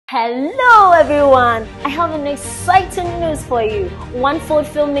Hello everyone! I have an exciting news for you. One Fold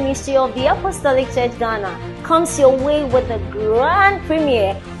Film Ministry of the Apostolic Church Ghana comes your way with the grand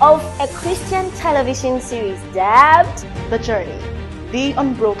premiere of a Christian television series dubbed The Journey, The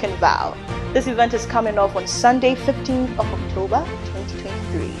Unbroken Vow. This event is coming off on Sunday, 15th of October,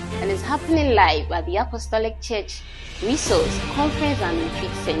 2023. And is happening live at the Apostolic Church Resource Conference and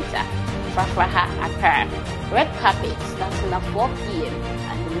Retreat Center, Fafraha, Accra. Red carpet starting at 4 p.m.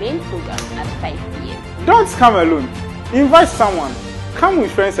 and the main program at 5 p.m. Don't come alone. Invite someone. Come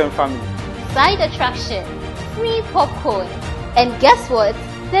with friends and family. Side attraction, free popcorn, and guess what?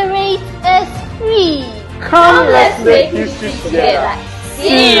 The rate is free. Come let's make history together.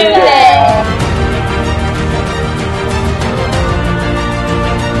 See you.